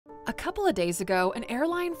A couple of days ago, an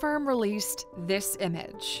airline firm released this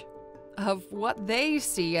image of what they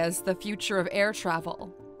see as the future of air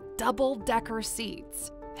travel. Double-decker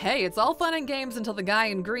seats. Hey, it's all fun and games until the guy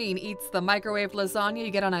in green eats the microwave lasagna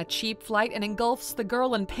you get on a cheap flight and engulfs the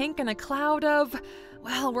girl in pink in a cloud of…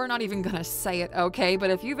 well, we're not even gonna say it, okay? But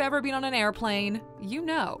if you've ever been on an airplane, you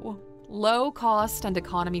know. Low-cost and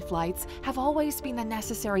economy flights have always been the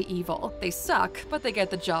necessary evil. They suck, but they get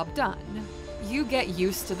the job done. You get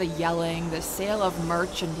used to the yelling, the sale of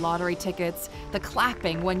merch and lottery tickets, the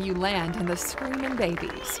clapping when you land, and the screaming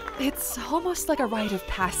babies. It's almost like a rite of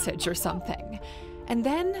passage or something. And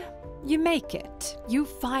then you make it. You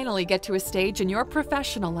finally get to a stage in your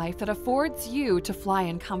professional life that affords you to fly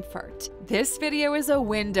in comfort. This video is a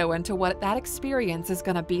window into what that experience is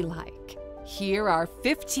gonna be like. Here are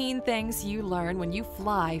 15 things you learn when you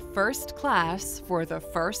fly first class for the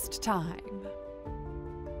first time.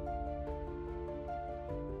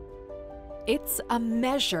 It's a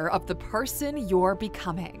measure of the person you're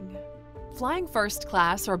becoming. Flying first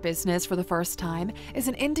class or business for the first time is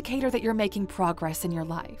an indicator that you're making progress in your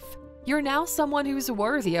life. You're now someone who's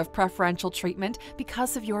worthy of preferential treatment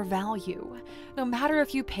because of your value. No matter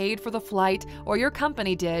if you paid for the flight or your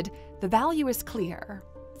company did, the value is clear.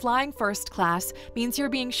 Flying first class means you're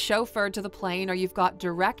being chauffeured to the plane or you've got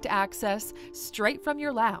direct access straight from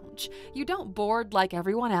your lounge. You don't board like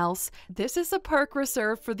everyone else. This is a perk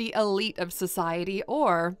reserved for the elite of society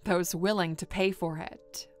or those willing to pay for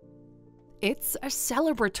it. It's a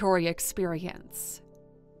celebratory experience.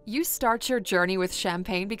 You start your journey with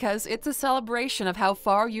champagne because it's a celebration of how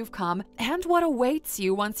far you've come and what awaits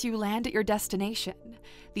you once you land at your destination.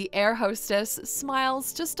 The air hostess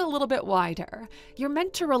smiles just a little bit wider. You're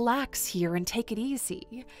meant to relax here and take it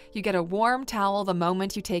easy. You get a warm towel the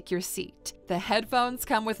moment you take your seat. The headphones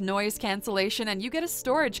come with noise cancellation and you get a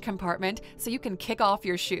storage compartment so you can kick off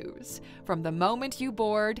your shoes. From the moment you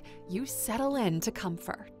board, you settle into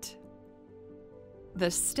comfort.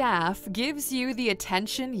 The staff gives you the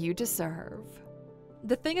attention you deserve.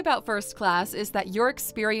 The thing about first class is that your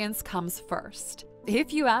experience comes first.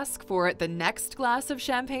 If you ask for it, the next glass of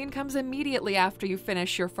champagne comes immediately after you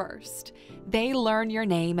finish your first. They learn your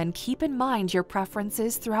name and keep in mind your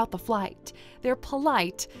preferences throughout the flight. They're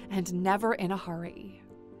polite and never in a hurry.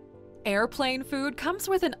 Airplane food comes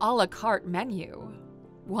with an a la carte menu.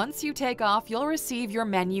 Once you take off, you'll receive your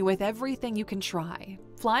menu with everything you can try.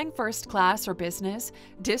 Flying first class or business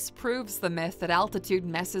disproves the myth that altitude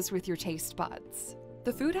messes with your taste buds.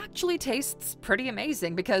 The food actually tastes pretty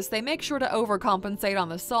amazing because they make sure to overcompensate on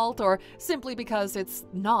the salt or simply because it's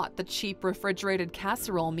not the cheap refrigerated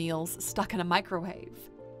casserole meals stuck in a microwave.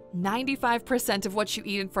 95% of what you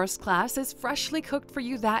eat in first class is freshly cooked for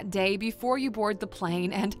you that day before you board the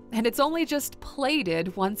plane, and it's only just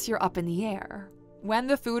plated once you're up in the air. When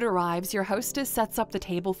the food arrives, your hostess sets up the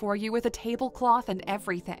table for you with a tablecloth and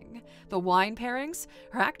everything. The wine pairings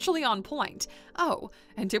are actually on point. Oh,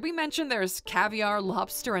 and did we mention there's caviar,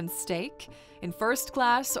 lobster, and steak? In first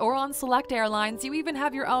class or on select airlines, you even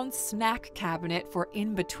have your own snack cabinet for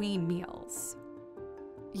in-between meals.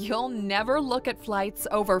 You'll never look at flights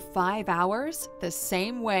over 5 hours the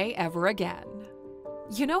same way ever again.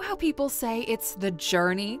 You know how people say it's the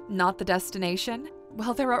journey, not the destination?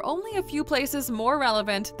 Well, there are only a few places more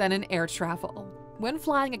relevant than in air travel. When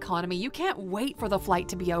flying economy, you can't wait for the flight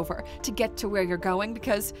to be over to get to where you're going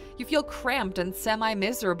because you feel cramped and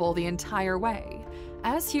semi-miserable the entire way.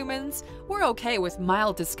 As humans, we're okay with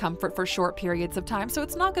mild discomfort for short periods of time, so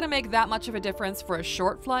it's not going to make that much of a difference for a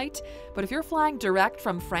short flight. But if you're flying direct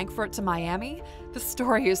from Frankfurt to Miami, the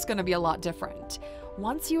story is going to be a lot different.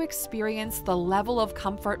 Once you experience the level of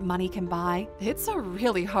comfort money can buy, it's a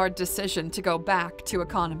really hard decision to go back to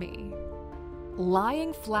economy.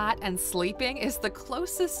 Lying flat and sleeping is the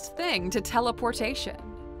closest thing to teleportation.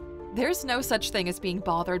 There's no such thing as being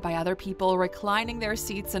bothered by other people reclining their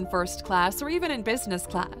seats in first class or even in business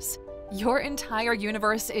class. Your entire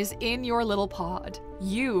universe is in your little pod.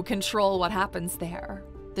 You control what happens there.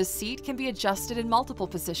 The seat can be adjusted in multiple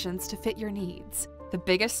positions to fit your needs. The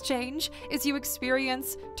biggest change is you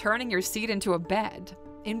experience turning your seat into a bed.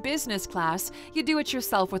 In business class, you do it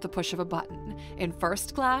yourself with the push of a button. In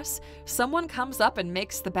first class, someone comes up and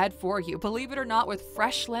makes the bed for you, believe it or not, with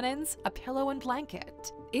fresh linens, a pillow, and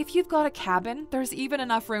blanket. If you've got a cabin, there's even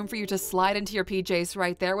enough room for you to slide into your PJs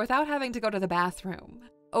right there without having to go to the bathroom.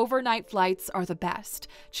 Overnight flights are the best.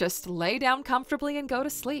 Just lay down comfortably and go to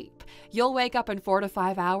sleep. You'll wake up in 4 to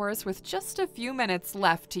 5 hours with just a few minutes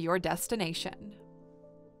left to your destination.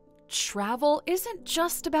 Travel isn't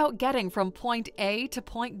just about getting from point A to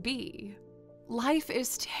point B. Life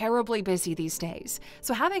is terribly busy these days,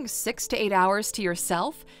 so having 6 to 8 hours to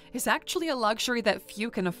yourself is actually a luxury that few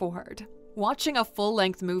can afford. Watching a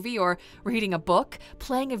full-length movie or reading a book,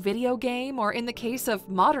 playing a video game, or in the case of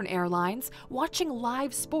modern airlines, watching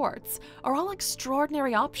live sports are all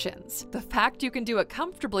extraordinary options. The fact you can do it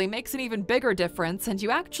comfortably makes an even bigger difference, and you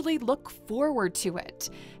actually look forward to it.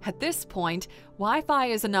 At this point, Wi-Fi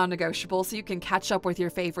is a non-negotiable, so you can catch up with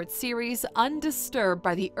your favorite series undisturbed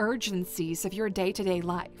by the urgencies of your day-to-day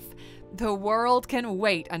life. The world can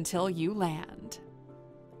wait until you land.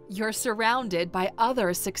 You're surrounded by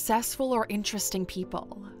other successful or interesting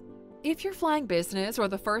people. If you're flying business or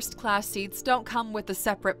the first-class seats don't come with the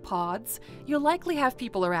separate pods, you'll likely have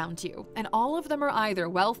people around you, and all of them are either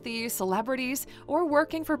wealthy, celebrities, or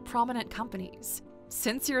working for prominent companies.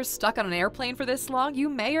 Since you're stuck on an airplane for this long, you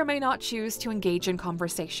may or may not choose to engage in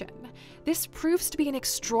conversation. This proves to be an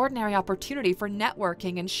extraordinary opportunity for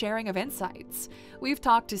networking and sharing of insights. We've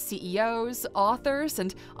talked to CEOs, authors,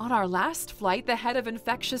 and on our last flight, the head of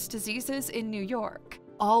infectious diseases in New York.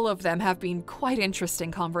 All of them have been quite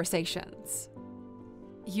interesting conversations.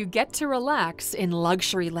 You get to relax in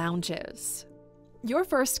luxury lounges. Your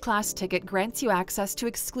first-class ticket grants you access to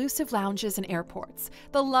exclusive lounges in airports,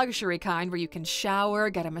 the luxury kind where you can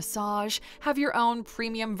shower, get a massage, have your own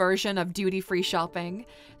premium version of duty-free shopping.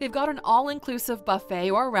 They've got an all-inclusive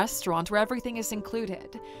buffet or restaurant where everything is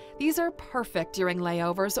included. These are perfect during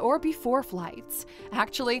layovers or before flights.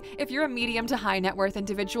 Actually, if you're a medium to high net worth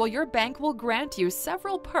individual, your bank will grant you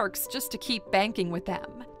several perks just to keep banking with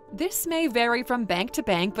them. This may vary from bank to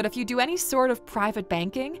bank, but if you do any sort of private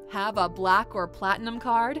banking, have a black or platinum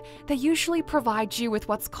card, they usually provide you with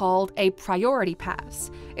what's called a priority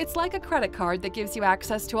pass. It's like a credit card that gives you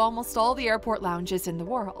access to almost all the airport lounges in the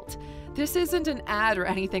world. This isn't an ad or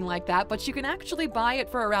anything like that, but you can actually buy it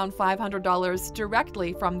for around $500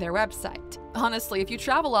 directly from their website. Honestly, if you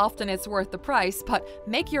travel often, it's worth the price, but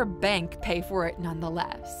make your bank pay for it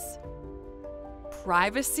nonetheless.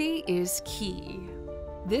 Privacy is key.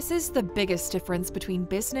 This is the biggest difference between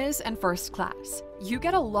business and first class. You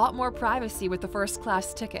get a lot more privacy with the first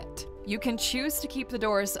class ticket. You can choose to keep the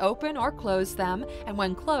doors open or close them, and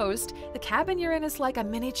when closed, the cabin you're in is like a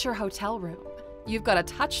miniature hotel room. You've got a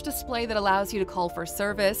touch display that allows you to call for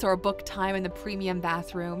service or book time in the premium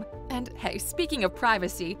bathroom. And hey, speaking of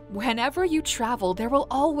privacy, whenever you travel, there will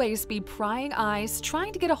always be prying eyes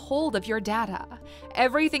trying to get a hold of your data.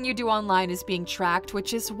 Everything you do online is being tracked,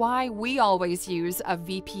 which is why we always use a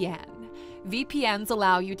VPN. VPNs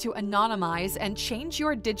allow you to anonymize and change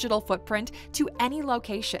your digital footprint to any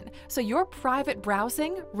location, so your private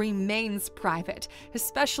browsing remains private,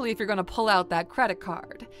 especially if you're going to pull out that credit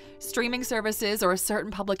card. Streaming services or certain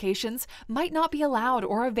publications might not be allowed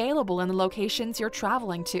or available in the locations you're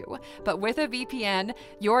traveling to, but with a VPN,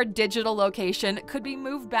 your digital location could be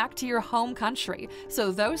moved back to your home country,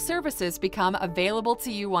 so those services become available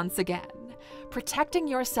to you once again. Protecting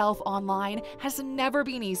yourself online has never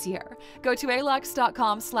been easier. Go to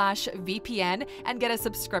Alux.com/VPN and get a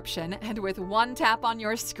subscription, and with one tap on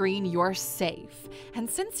your screen, you're safe. And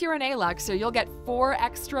since you're an Aluxer, you'll get 4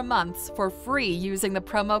 extra months for free using the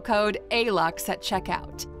promo code ALUX at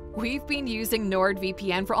checkout. We've been using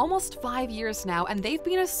NordVPN for almost 5 years now, and they've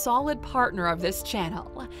been a solid partner of this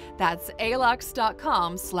channel. That's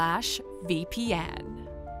Alux.com/VPN.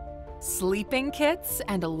 Sleeping kits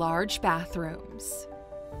and large bathrooms.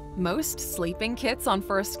 Most sleeping kits on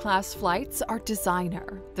first-class flights are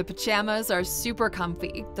designer. The pajamas are super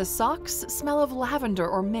comfy. The socks smell of lavender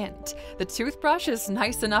or mint. The toothbrush is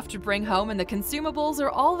nice enough to bring home, and the consumables are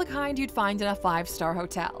all the kind you'd find in a 5-star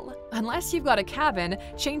hotel. Unless you've got a cabin,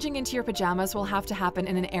 changing into your pajamas will have to happen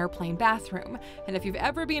in an airplane bathroom. And if you've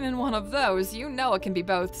ever been in one of those, you know it can be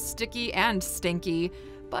both sticky and stinky.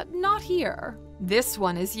 But not here. This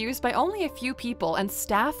one is used by only a few people, and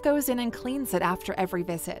staff goes in and cleans it after every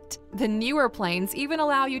visit. The newer planes even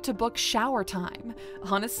allow you to book shower time.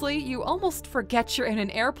 Honestly, you almost forget you're in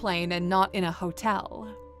an airplane and not in a hotel.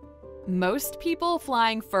 Most people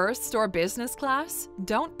flying first or business class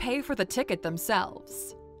don't pay for the ticket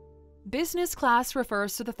themselves. Business class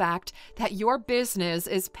refers to the fact that your business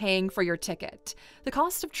is paying for your ticket. The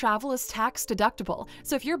cost of travel is tax deductible,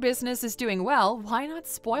 so if your business is doing well, why not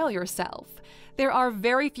spoil yourself? There are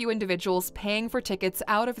very few individuals paying for tickets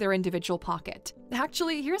out of their individual pocket.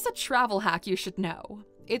 Actually, here's a travel hack you should know.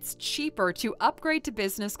 It's cheaper to upgrade to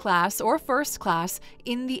business class or first class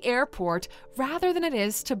in the airport rather than it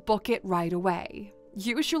is to book it right away.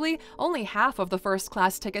 Usually, only half of the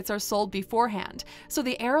first-class tickets are sold beforehand, so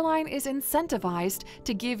the airline is incentivized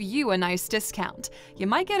to give you a nice discount. You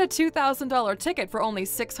might get a $2,000 ticket for only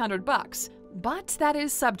 $600, but that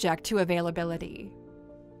is subject to availability.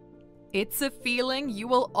 It's a feeling you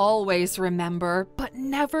will always remember, but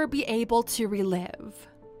never be able to relive.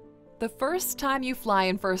 The first time you fly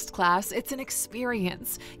in first class, it's an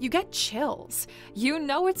experience. You get chills. You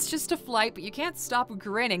know it's just a flight, but you can't stop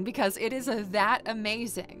grinning because it is that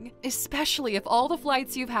amazing, especially if all the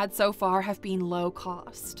flights you've had so far have been low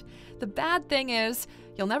cost. The bad thing is,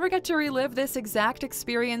 you'll never get to relive this exact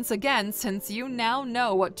experience again since you now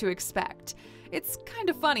know what to expect. It's kind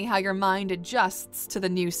of funny how your mind adjusts to the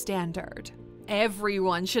new standard.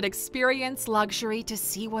 Everyone should experience luxury to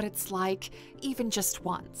see what it's like, even just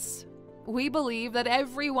once. We believe that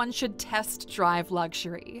everyone should test drive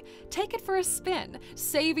luxury. Take it for a spin.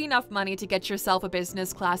 Save enough money to get yourself a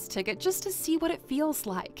business class ticket just to see what it feels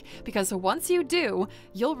like. Because once you do,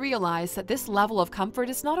 you'll realize that this level of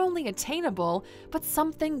comfort is not only attainable, but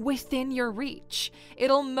something within your reach.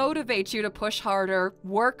 It'll motivate you to push harder,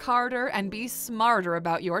 work harder, and be smarter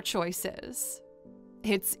about your choices.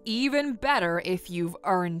 It's even better if you've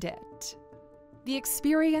earned it. The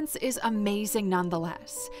experience is amazing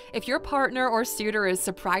nonetheless. If your partner or suitor is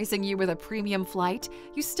surprising you with a premium flight,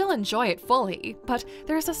 you still enjoy it fully, but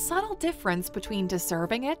there's a subtle difference between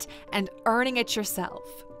deserving it and earning it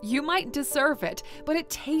yourself. You might deserve it, but it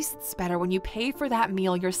tastes better when you pay for that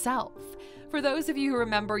meal yourself. For those of you who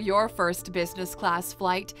remember your first business class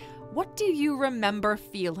flight, what do you remember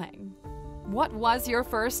feeling? What was your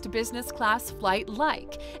first business class flight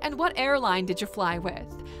like, and what airline did you fly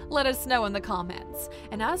with? Let us know in the comments.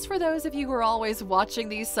 And as for those of you who are always watching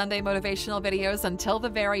these Sunday motivational videos until the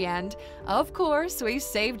very end, of course, we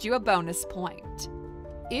saved you a bonus point.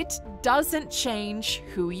 It doesn't change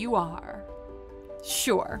who you are.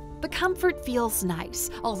 Sure, the comfort feels nice,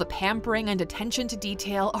 all the pampering and attention to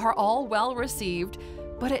detail are all well received,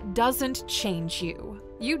 but it doesn't change you.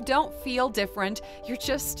 You don't feel different, you're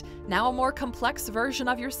just now a more complex version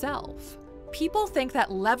of yourself. People think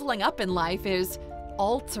that leveling up in life is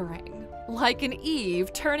altering, like an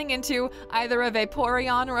Eve turning into either a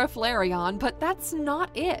Vaporeon or a Flareon, but that's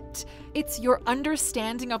not it. It's your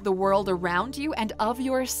understanding of the world around you and of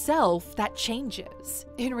yourself that changes.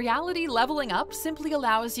 In reality, leveling up simply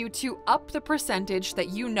allows you to up the percentage that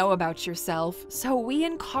you know about yourself, so we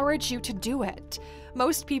encourage you to do it.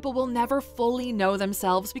 Most people will never fully know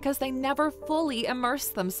themselves because they never fully immerse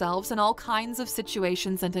themselves in all kinds of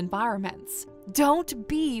situations and environments. Don't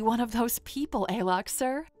be one of those people,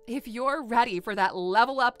 Aluxer. If you're ready for that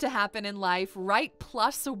level up to happen in life, write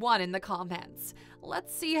 +1 in the comments.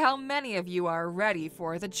 Let's see how many of you are ready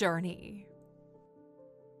for the journey.